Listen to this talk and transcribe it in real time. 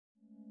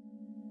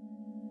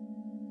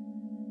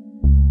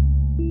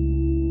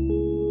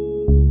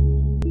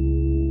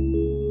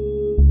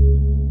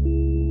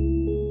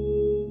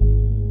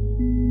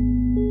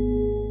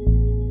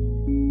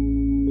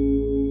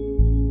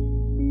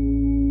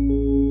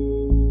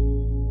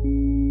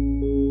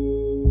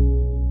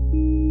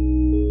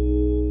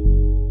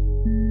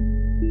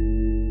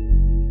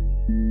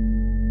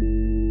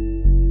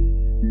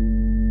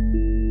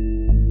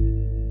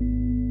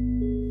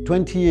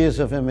20 years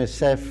of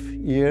MSF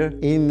here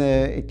in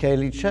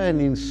Kailicha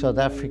and in South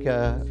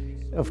Africa.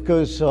 Of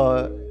course,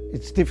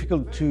 it's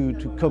difficult to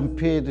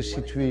compare the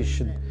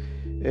situation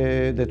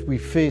that we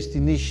faced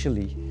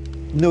initially.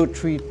 No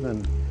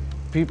treatment,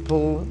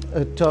 people,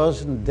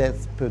 1,000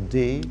 deaths per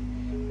day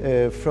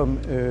from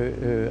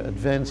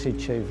advanced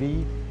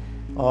HIV,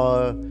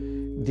 or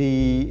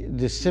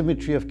the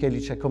cemetery of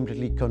Kailicha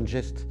completely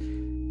congested,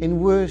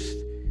 and worse,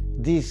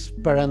 this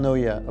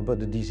paranoia about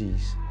the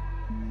disease.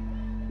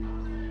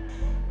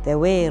 There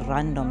were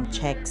random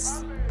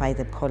checks by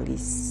the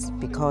police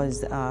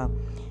because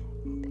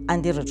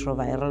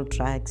antiretroviral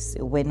drugs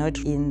were not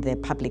in the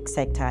public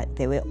sector,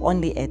 they were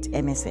only at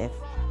MSF.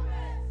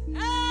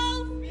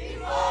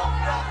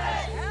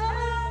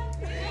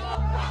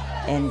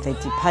 And the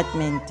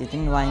department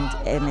didn't want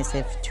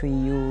MSF to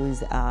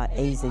use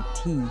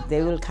AZT.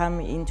 They will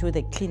come into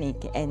the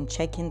clinic and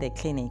check in the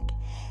clinic.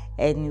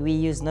 And we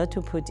used not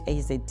to put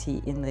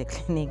AZT in the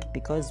clinic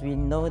because we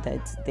know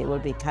that they will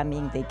be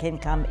coming, they can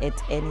come at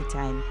any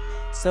time.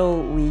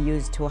 So we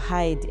used to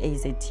hide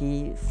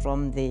AZT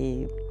from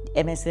the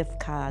MSF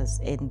cars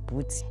and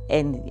boots.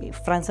 And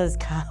France's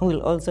car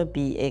will also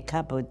be a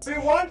cupboard. We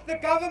want the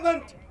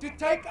government to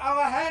take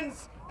our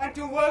hands and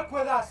to work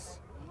with us.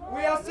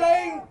 We are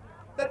saying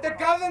that the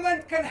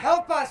government can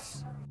help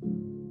us.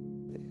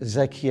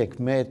 Zaki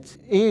Ahmed,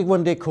 he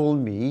one day called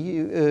me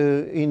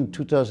in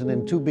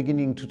 2002,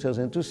 beginning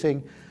 2002,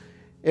 saying,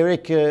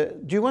 Eric, do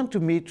you want to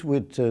meet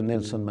with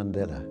Nelson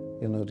Mandela?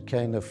 You know, the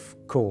kind of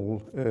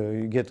call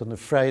you get on a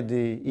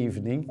Friday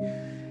evening.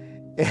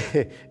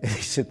 And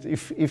he said,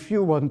 if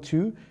you want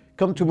to,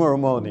 come tomorrow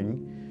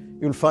morning,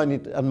 you'll find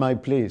it at my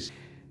place.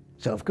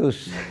 So of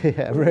course,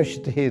 I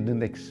rushed there the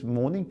next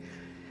morning,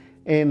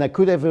 and I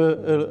could have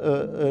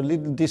a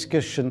little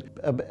discussion.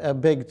 I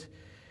begged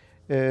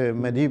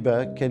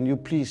Madiba, can you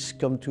please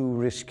come to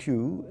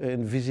rescue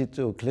and visit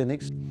our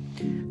clinics?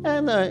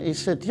 And he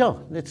said, yeah,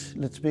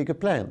 let's make a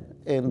plan.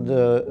 And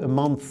a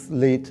month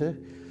later,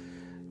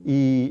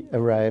 he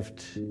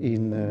arrived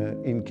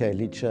in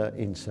Kailicha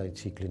inside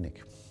C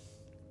Clinic.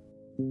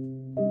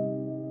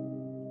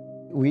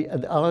 We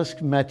had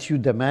asked Matthew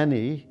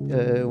Damani,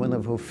 one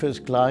of our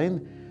first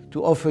clients,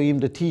 to offer him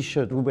the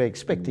T-shirt we were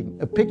expecting,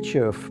 a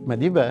picture of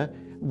Madiba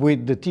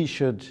with the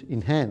T-shirt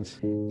in hands.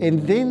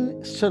 And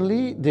then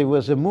suddenly there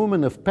was a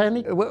moment of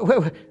panic.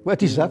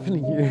 What is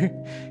happening here?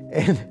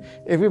 And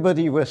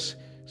everybody was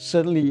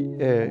suddenly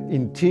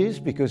in tears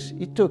because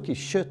he took his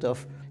shirt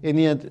off, and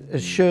he had a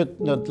shirt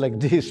not like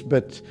this,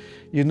 but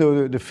you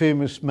know, the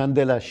famous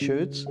Mandela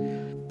shirts,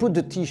 put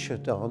the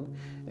T-shirt on,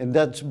 and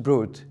that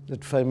brought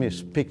that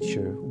famous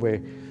picture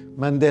where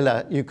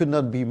Mandela, you could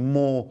not be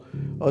more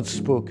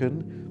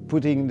outspoken,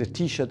 putting the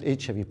T-shirt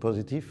HIV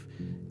positive.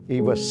 He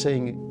was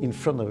saying in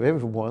front of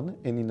everyone,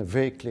 and in a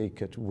very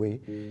clear-cut way,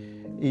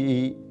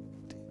 he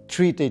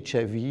treat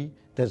HIV,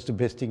 that's the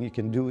best thing you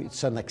can do,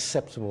 it's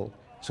unacceptable.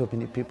 So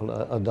many people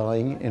are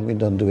dying and we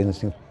don't do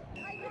anything.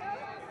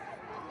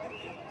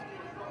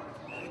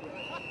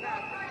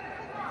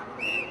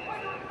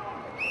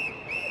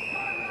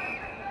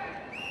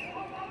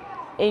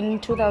 In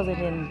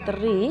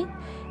 2003,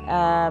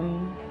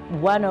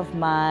 one of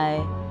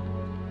my,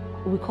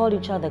 we called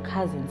each other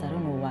cousins, I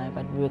don't know why,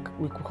 but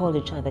we called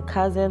each other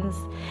cousins.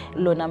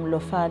 Lona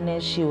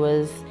Mlofane, she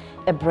was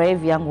a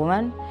brave young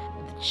woman.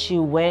 She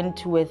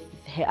went with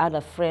her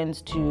other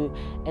friends to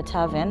a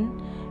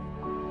tavern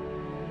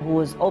who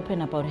was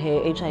open about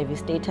her HIV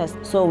status.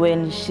 So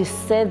when she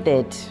said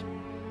that,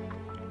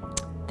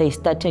 they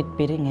started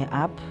beating her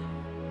up.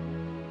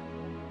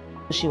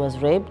 She was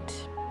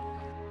raped.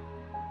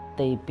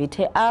 They beat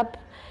her up,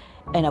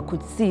 and I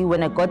could see,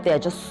 when I got there, I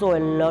just saw a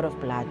lot of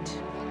blood.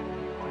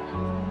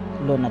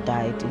 Lona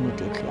died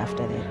immediately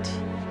after that.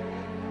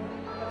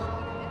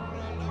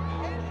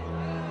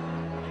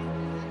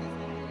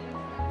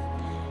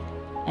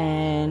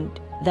 And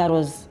that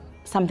was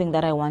something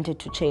that I wanted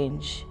to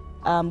change.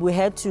 We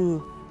had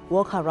to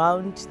walk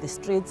around the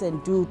streets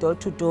and do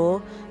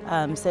door-to-door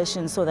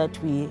sessions so that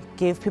we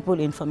gave people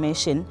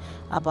information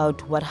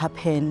about what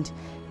happened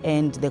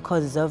and the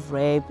causes of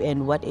rape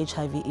and what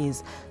HIV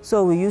is.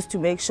 So we used to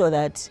make sure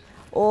that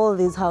all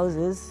these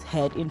houses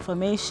had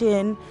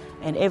information,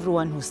 and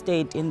everyone who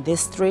stayed in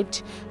this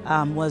street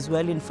was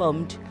well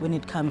informed when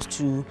it comes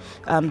to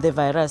the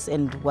virus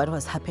and what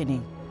was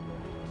happening.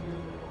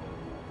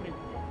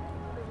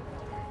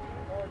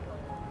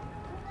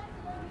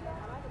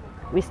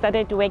 We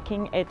started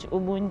working at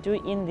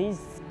Ubuntu in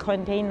these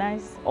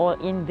containers, or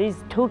in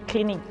these two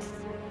clinics.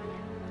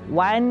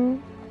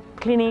 One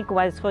clinic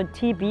was for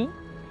TB,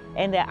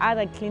 and the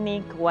other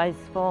clinic was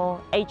for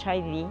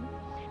HIV.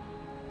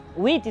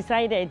 We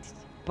decided,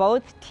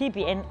 both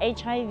TB and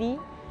HIV,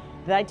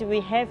 that we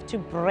have to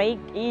break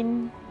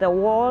in the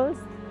walls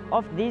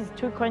of these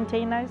two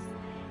containers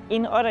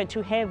in order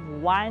to have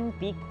one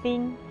big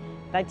thing.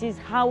 That is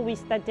how we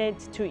started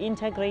to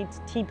integrate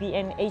TB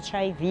and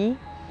HIV.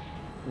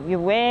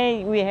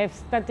 We have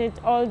started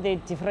all the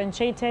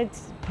differentiated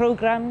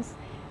programs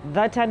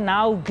that are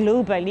now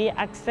globally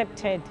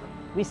accepted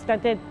We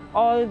started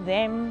all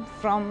them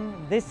from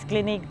this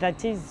clinic,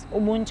 that is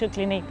Ubuntu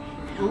Clinic.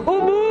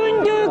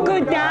 Ubuntu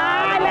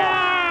Kudala!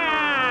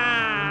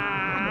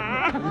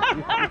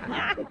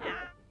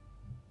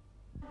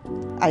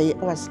 I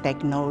was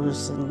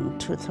diagnosed in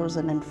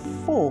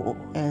 2004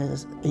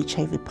 as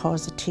HIV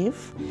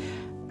positive.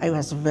 I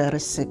was very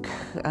sick.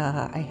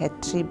 I had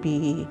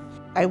TB.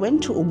 I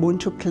went to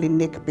Ubuntu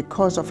Clinic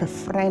because of a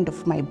friend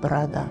of my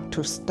brother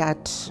to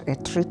start a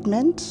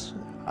treatment,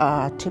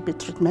 TB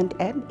treatment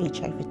and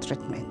HIV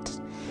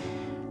treatment.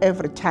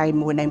 Every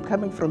time when I'm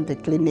coming from the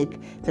clinic,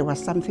 there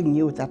was something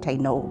new that I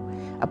know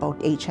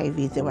about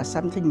HIV. There was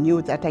something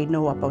new that I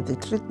know about the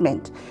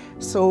treatment.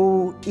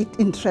 So it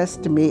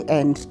interested me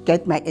and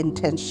get my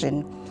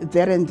attention.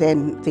 There and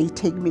then they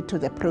take me to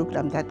the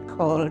program that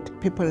called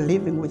People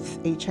Living with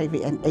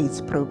HIV and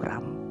AIDS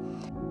program.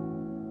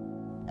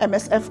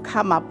 MSF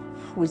come up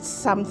with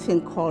something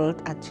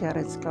called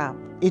Adherence Club.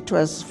 It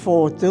was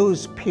for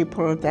those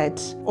people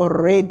that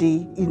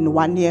already in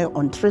 1 year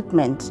on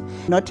treatment,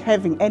 not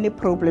having any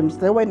problems.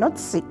 They were not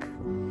sick.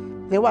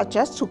 They were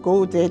just to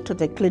go there to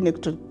the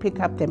clinic to pick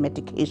up the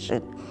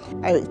medication.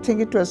 I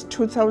think it was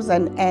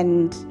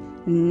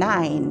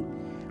 2009,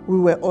 we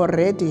were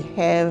already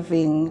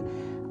having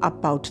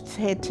about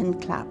 13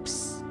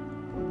 clubs.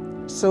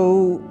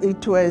 So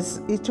it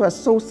was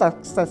so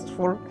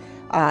successful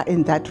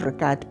in that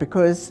regard,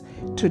 because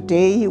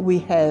today we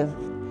have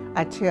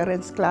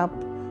Adherence Club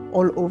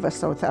all over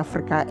South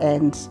Africa,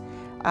 and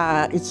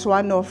it's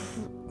one of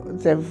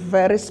the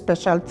very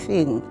special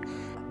thing.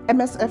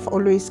 MSF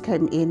always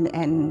came in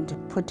and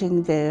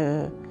putting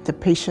the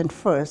patient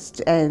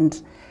first,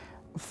 and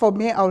for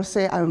me, I'll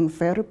say I'm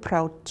very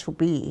proud to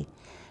be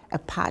a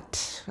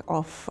part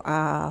of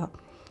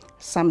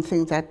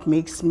something that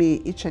makes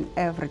me each and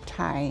every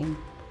time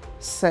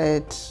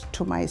said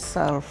to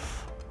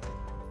myself,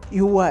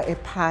 you are a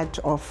part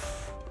of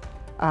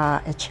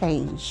a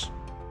change.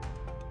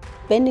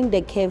 Bending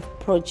the Curve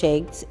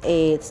project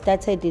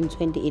started in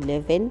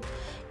 2011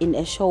 in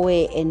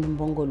Eshowe and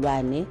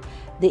Mbongolwane.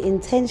 The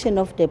intention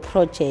of the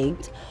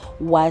project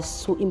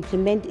was to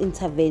implement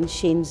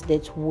interventions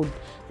that would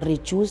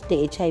reduce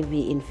the HIV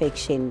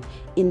infection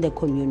in the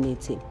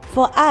community.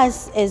 For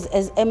us as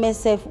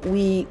MSF,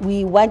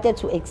 we wanted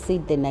to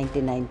exceed the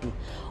 90-90.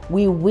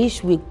 We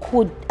wish we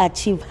could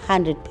achieve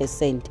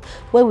 100%,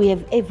 where we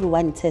have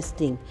everyone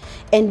testing.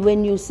 And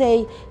when you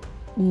say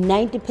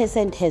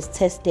 90% has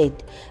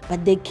tested,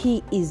 but the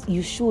key is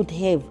you should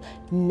have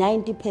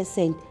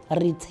 90%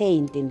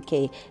 retained in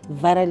care,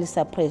 virally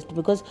suppressed,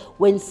 because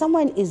when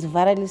someone is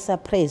virally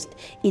suppressed,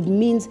 it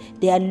means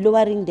they are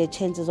lowering the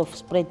chances of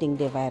spreading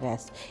the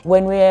virus.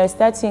 When we were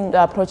starting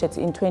our project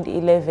in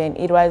 2011,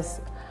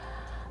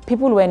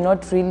 people were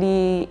not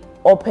really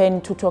open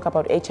to talk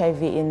about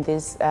HIV in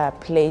this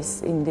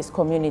place, in this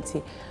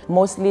community.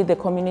 Mostly the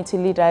community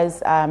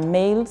leaders are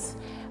males.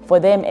 For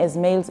them as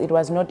males, it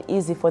was not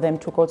easy for them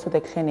to go to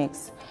the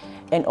clinics.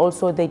 And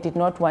also they did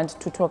not want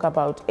to talk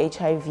about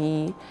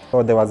HIV.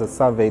 So there was a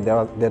survey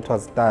that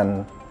was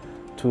done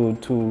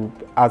to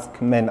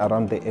ask men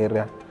around the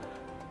area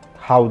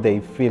how they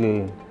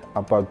feel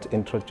about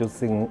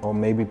introducing or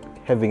maybe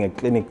having a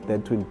clinic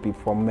that will be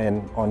for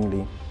men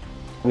only.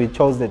 We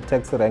chose the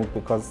taxi rank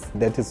because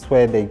that is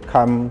where they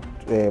come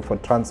for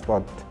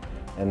transport,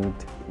 and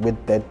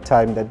with that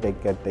time that they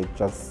get, they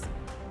just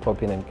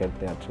pop in and get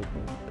their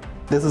treatment.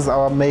 This is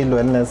our male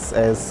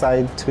wellness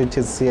site, which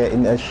is here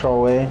in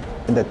Eshowe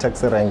in the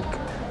taxi rank.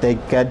 They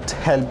get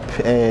help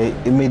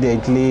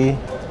immediately.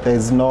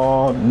 There's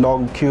no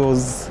long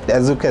queues.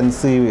 As you can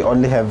see, we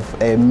only have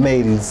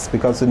males,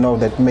 because we know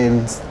that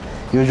males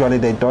usually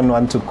they don't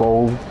want to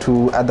go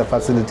to other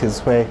facilities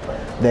where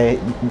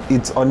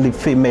it's only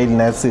female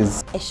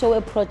nurses. A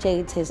Eshowe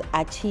project has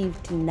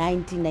achieved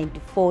 90,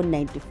 94,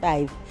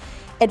 95.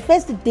 At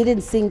first it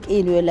didn't sink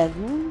in, we were like,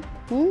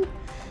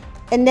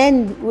 And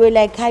then we were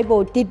like,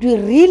 Haibo, did we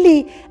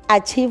really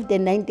achieve the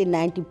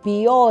 90-90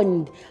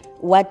 beyond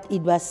what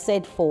it was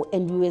set for?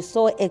 And we were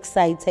so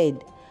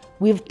excited.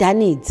 We've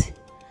done it.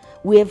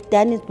 We have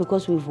done it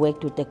because we've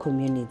worked with the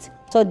community.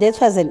 So that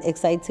was an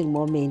exciting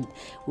moment.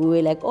 We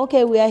were like,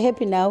 okay, we are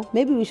happy now.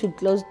 Maybe we should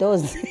close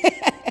doors.